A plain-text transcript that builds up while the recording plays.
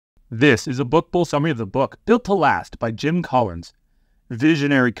This is a bookable summary of the book Built to Last by Jim Collins.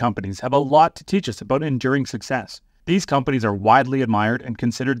 Visionary companies have a lot to teach us about enduring success. These companies are widely admired and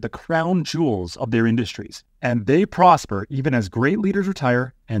considered the crown jewels of their industries, and they prosper even as great leaders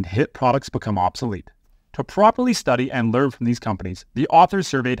retire and hit products become obsolete. To properly study and learn from these companies, the authors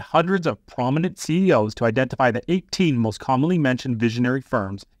surveyed hundreds of prominent CEOs to identify the 18 most commonly mentioned visionary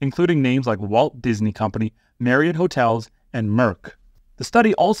firms, including names like Walt Disney Company, Marriott Hotels, and Merck. The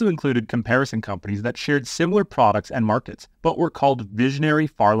study also included comparison companies that shared similar products and markets, but were called visionary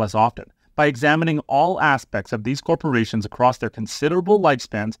far less often. By examining all aspects of these corporations across their considerable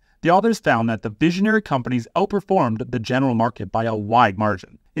lifespans, the authors found that the visionary companies outperformed the general market by a wide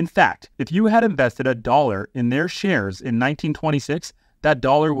margin. In fact, if you had invested $1 in their shares in 1926, that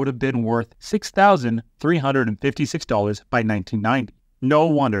dollar would have been worth $6,356 by 1990. No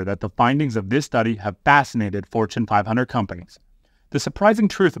wonder that the findings of this study have fascinated Fortune 500 companies. The surprising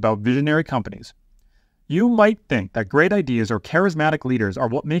truth about visionary companies. You might think that great ideas or charismatic leaders are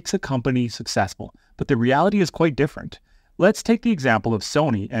what makes a company successful, but the reality is quite different. Let's take the example of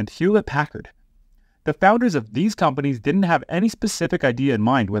Sony and Hewlett-Packard. The founders of these companies didn't have any specific idea in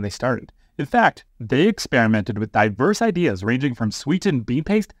mind when they started. In fact, they experimented with diverse ideas ranging from sweetened bean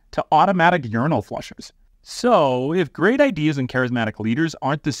paste to automatic urinal flushers. So, if great ideas and charismatic leaders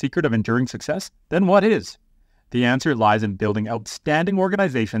aren't the secret of enduring success, then what is? The answer lies in building outstanding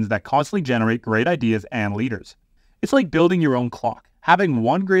organizations that constantly generate great ideas and leaders. It's like building your own clock. Having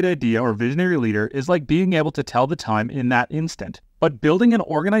one great idea or visionary leader is like being able to tell the time in that instant. But building an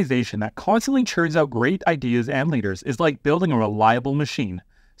organization that constantly churns out great ideas and leaders is like building a reliable machine.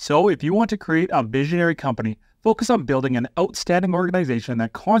 So if you want to create a visionary company, focus on building an outstanding organization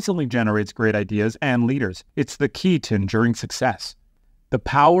that constantly generates great ideas and leaders. It's the key to enduring success. The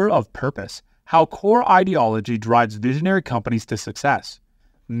power of purpose. How core ideology drives visionary companies to success.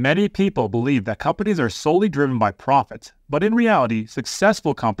 Many people believe that companies are solely driven by profits, but in reality,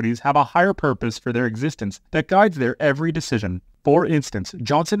 successful companies have a higher purpose for their existence that guides their every decision. For instance,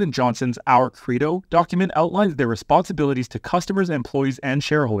 Johnson & Johnson's Our Credo document outlines their responsibilities to customers, employees, and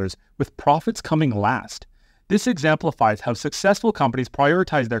shareholders, with profits coming last. This exemplifies how successful companies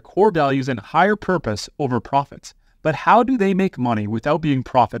prioritize their core values and higher purpose over profits. But how do they make money without being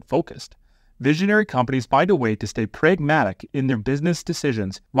profit-focused? Visionary companies find a way to stay pragmatic in their business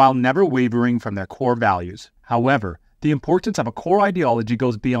decisions while never wavering from their core values. However, the importance of a core ideology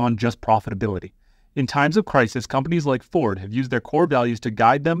goes beyond just profitability. In times of crisis, companies like Ford have used their core values to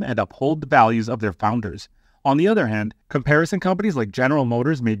guide them and uphold the values of their founders. On the other hand, comparison companies like General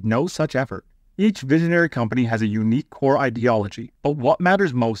Motors made no such effort. Each visionary company has a unique core ideology, but what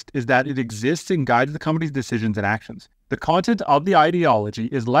matters most is that it exists and guides the company's decisions and actions. The content of the ideology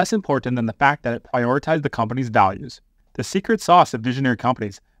is less important than the fact that it prioritizes the company's values. The secret sauce of visionary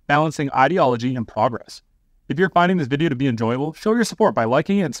companies, balancing ideology and progress. If you're finding this video to be enjoyable, show your support by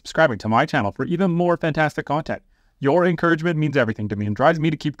liking and subscribing to my channel for even more fantastic content. Your encouragement means everything to me and drives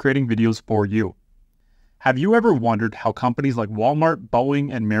me to keep creating videos for you. Have you ever wondered how companies like Walmart,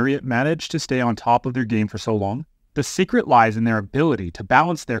 Boeing, and Marriott manage to stay on top of their game for so long? The secret lies in their ability to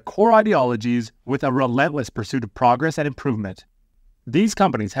balance their core ideologies with a relentless pursuit of progress and improvement. These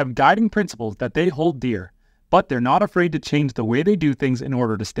companies have guiding principles that they hold dear, but they're not afraid to change the way they do things in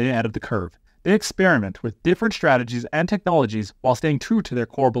order to stay ahead of the curve. They experiment with different strategies and technologies while staying true to their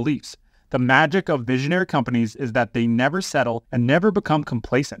core beliefs. The magic of visionary companies is that they never settle and never become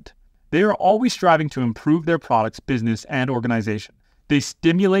complacent. They are always striving to improve their products, business, and organization. They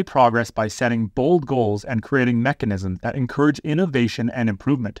stimulate progress by setting bold goals and creating mechanisms that encourage innovation and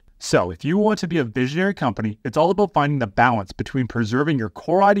improvement. So, if you want to be a visionary company, it's all about finding the balance between preserving your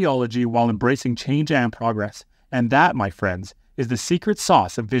core ideology while embracing change and progress. And that, my friends, is the secret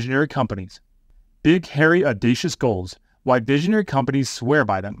sauce of visionary companies. Big, hairy, audacious goals. Why visionary companies swear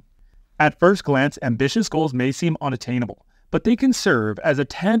by them. At first glance, ambitious goals may seem unattainable, but they can serve as a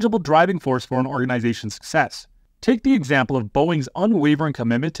tangible driving force for an organization's success. Take the example of Boeing's unwavering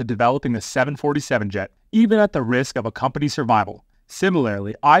commitment to developing the 747 jet, even at the risk of a company's survival.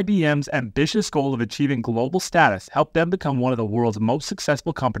 Similarly, IBM's ambitious goal of achieving global status helped them become one of the world's most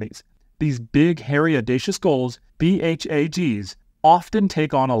successful companies. These big, hairy, audacious goals, BHAGs, often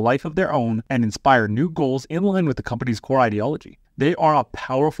take on a life of their own and inspire new goals in line with the company's core ideology. They are a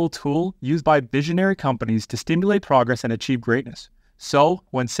powerful tool used by visionary companies to stimulate progress and achieve greatness. So,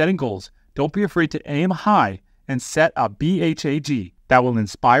 when setting goals, don't be afraid to aim high and set a BHAG that will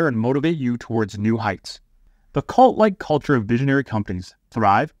inspire and motivate you towards new heights. The cult-like culture of visionary companies.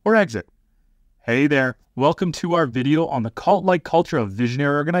 Thrive or exit? Hey there, welcome to our video on the cult-like culture of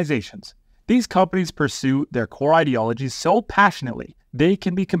visionary organizations. These companies pursue their core ideologies so passionately, they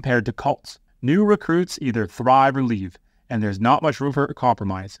can be compared to cults. New recruits either thrive or leave, and there's not much room for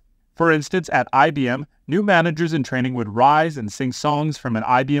compromise. For instance, at IBM, new managers in training would rise and sing songs from an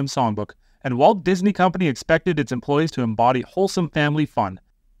IBM songbook, and Walt Disney Company expected its employees to embody wholesome family fun.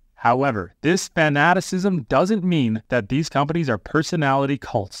 However, this fanaticism doesn't mean that these companies are personality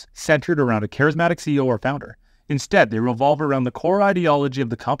cults centered around a charismatic CEO or founder. Instead, they revolve around the core ideology of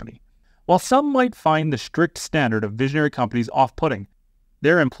the company. While some might find the strict standard of visionary companies off-putting,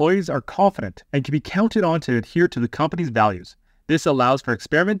 their employees are confident and can be counted on to adhere to the company's values. This allows for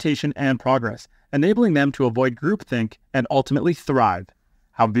experimentation and progress, enabling them to avoid groupthink and ultimately thrive.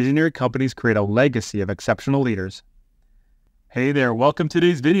 How visionary companies create a legacy of exceptional leaders. Hey there, welcome to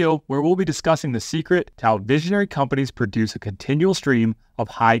today's video where we'll be discussing the secret to how visionary companies produce a continual stream of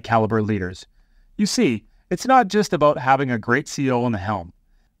high-caliber leaders. You see, it's not just about having a great CEO on the helm.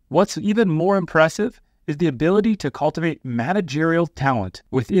 What's even more impressive is the ability to cultivate managerial talent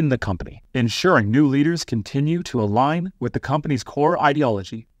within the company, ensuring new leaders continue to align with the company's core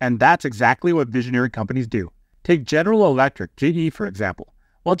ideology, and that's exactly what visionary companies do. Take General Electric, GE, for example.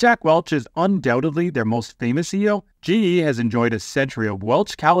 While Jack Welch is undoubtedly their most famous CEO, GE has enjoyed a century of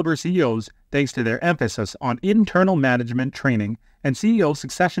Welch-caliber CEOs thanks to their emphasis on internal management training and CEO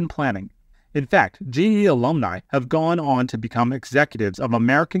succession planning. In fact, GE alumni have gone on to become executives of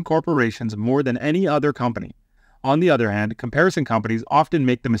American corporations more than any other company. On the other hand, comparison companies often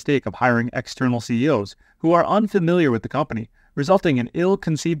make the mistake of hiring external CEOs who are unfamiliar with the company, resulting in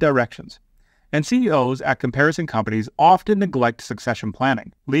ill-conceived directions. And CEOs at comparison companies often neglect succession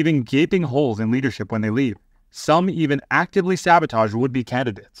planning, leaving gaping holes in leadership when they leave. Some even actively sabotage would-be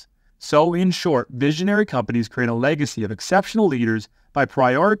candidates. So in short, visionary companies create a legacy of exceptional leaders by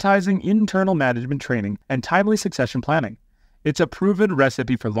prioritizing internal management training and timely succession planning. It's a proven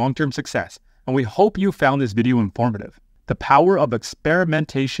recipe for long-term success, and we hope you found this video informative. The power of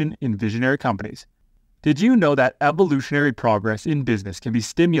experimentation in visionary companies. Did you know that evolutionary progress in business can be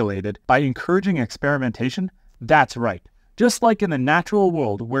stimulated by encouraging experimentation? That's right. Just like in the natural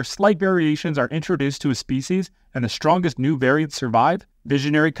world where slight variations are introduced to a species and the strongest new variants survive,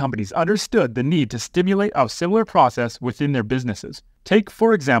 visionary companies understood the need to stimulate a similar process within their businesses. Take,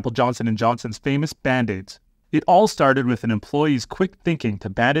 for example, Johnson & Johnson's famous Band-Aids. It all started with an employee's quick thinking to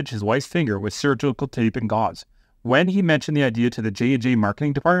bandage his wife's finger with surgical tape and gauze. When he mentioned the idea to the J&J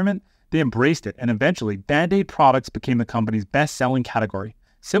marketing department, they embraced it, and eventually Band-Aid products became the company's best-selling category.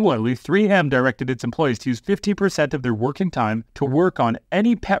 Similarly, 3M directed its employees to use 50% of their working time to work on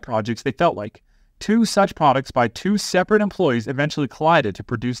any pet projects they felt like. Two such products by two separate employees eventually collided to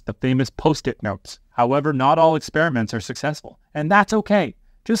produce the famous Post-it notes. However, not all experiments are successful, and that's okay.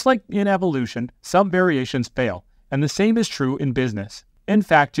 Just like in evolution, some variations fail, and the same is true in business. In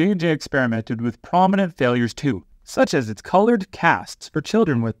fact, J&J experimented with prominent failures too, such as its colored casts for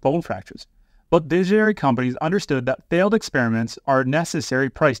children with bone fractures. But visionary companies understood that failed experiments are a necessary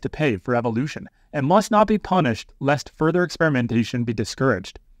price to pay for evolution and must not be punished lest further experimentation be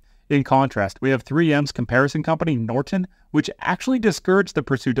discouraged. In contrast, we have 3M's comparison company, Norton, which actually discouraged the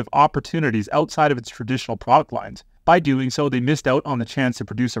pursuit of opportunities outside of its traditional product lines. By doing so, they missed out on the chance to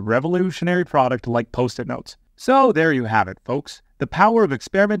produce a revolutionary product like Post-it notes. So there you have it, folks. The power of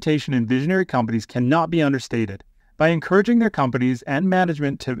experimentation in visionary companies cannot be understated. By encouraging their companies and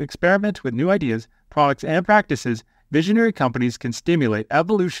management to experiment with new ideas, products, and practices, visionary companies can stimulate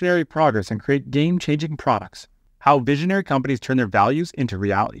evolutionary progress and create game-changing products. How visionary companies turn their values into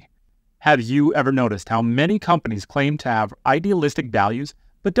reality. Have you ever noticed how many companies claim to have idealistic values,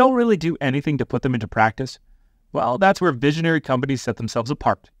 but don't really do anything to put them into practice? Well, that's where visionary companies set themselves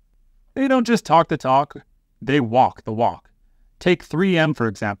apart. They don't just talk the talk, they walk the walk. Take 3M, for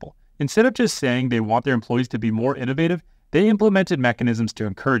example. Instead of just saying they want their employees to be more innovative, they implemented mechanisms to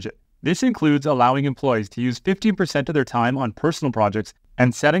encourage it. This includes allowing employees to use 15% of their time on personal projects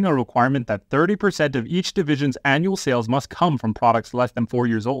and setting a requirement that 30% of each division's annual sales must come from products less than 4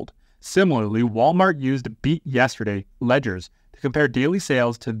 years old. Similarly, Walmart used Beat Yesterday ledgers to compare daily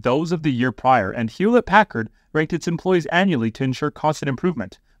sales to those of the year prior, and Hewlett-Packard ranked its employees annually to ensure constant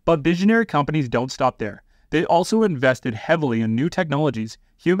improvement. But visionary companies don't stop there. They also invested heavily in new technologies,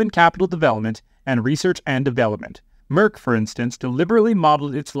 human capital development, and research and development. Merck, for instance, deliberately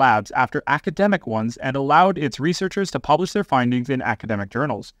modeled its labs after academic ones and allowed its researchers to publish their findings in academic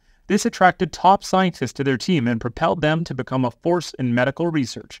journals. This attracted top scientists to their team and propelled them to become a force in medical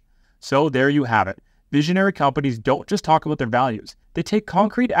research. So there you have it. Visionary companies don't just talk about their values. They take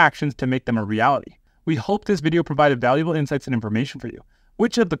concrete actions to make them a reality. We hope this video provided valuable insights and information for you.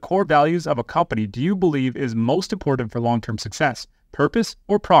 Which of the core values of a company do you believe is most important for long-term success? Purpose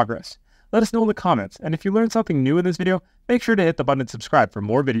or progress? Let us know in the comments, and if you learned something new in this video, make sure to hit the button and subscribe for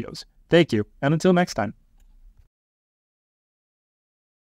more videos. Thank you, and until next time.